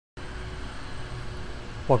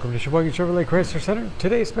Welcome to Sheboygan Chevrolet Chrysler Center.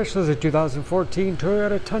 Today's special is a 2014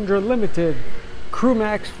 Toyota Tundra Limited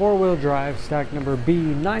CrewMax 4-wheel drive, stock number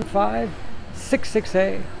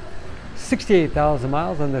B9566A. 68,000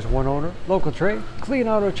 miles on this one owner, local trade, clean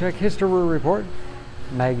auto check history report,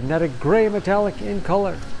 magnetic gray metallic in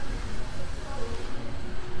color.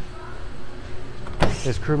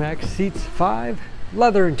 This CrewMax seats 5,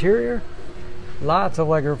 leather interior, lots of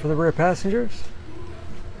legroom for the rear passengers.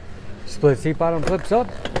 Split seat bottom flips up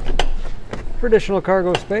for additional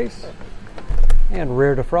cargo space, and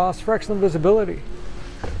rear defrost for excellent visibility.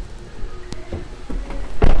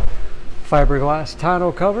 Fiberglass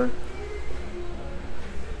tonneau cover,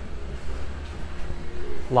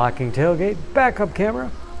 locking tailgate, backup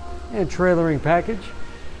camera, and trailering package.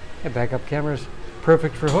 And backup camera is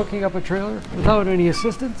perfect for hooking up a trailer without any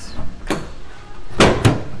assistance.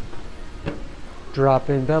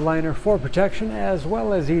 Drop-in bed liner for protection as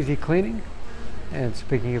well as easy cleaning. And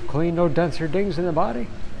speaking of clean, no dents or dings in the body.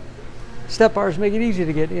 Step bars make it easy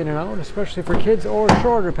to get in and out, especially for kids or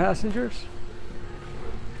shorter passengers.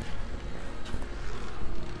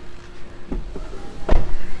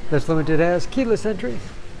 This Limited has keyless entry,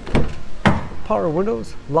 power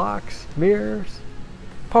windows, locks, mirrors,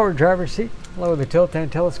 power driver's seat, along with the tilt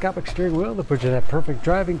and telescopic steering wheel to put you in that perfect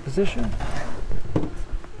driving position.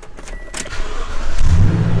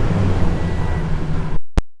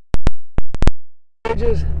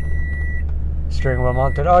 Steering wheel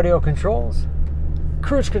mounted audio controls,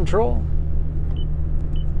 cruise control,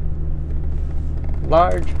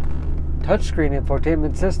 large touchscreen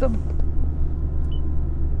infotainment system,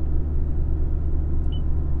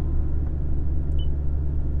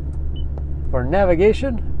 for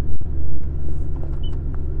navigation,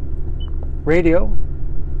 radio,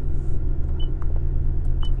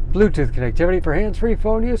 Bluetooth connectivity for hands-free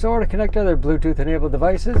phone use or to connect other Bluetooth enabled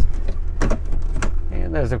devices.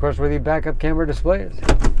 And there's of course where the backup camera display is.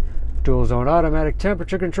 Dual zone automatic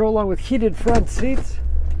temperature control along with heated front seats.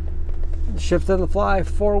 Shift on the fly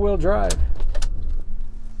 4-wheel drive.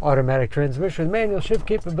 Automatic transmission with manual shift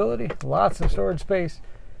capability. Lots of storage space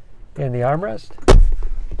in the armrest.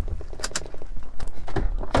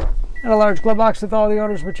 And a large glove box with all the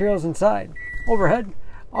owner's materials inside. Overhead,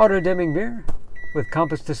 auto dimming mirror with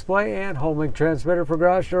compass display and home link transmitter for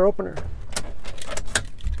garage door opener.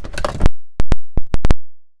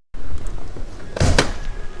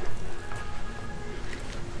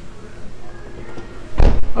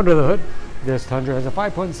 Under the hood, this Tundra has a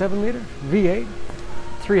 5.7 liter V8,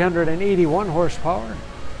 381 horsepower.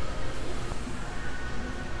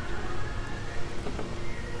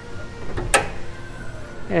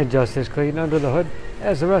 And just as clean under the hood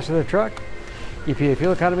as the rest of the truck. EPA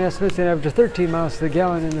fuel economy estimates an average of 13 miles to the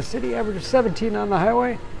gallon in the city, average of 17 on the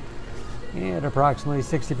highway, and approximately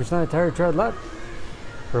 60% of tire tread left.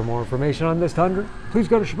 For more information on this Tundra, please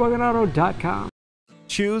go to SheboyganAuto.com.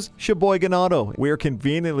 Choose Sheboygan Auto. We're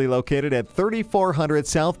conveniently located at 3400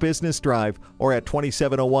 South Business Drive or at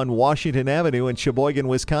 2701 Washington Avenue in Sheboygan,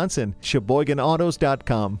 Wisconsin.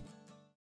 SheboyganAutos.com.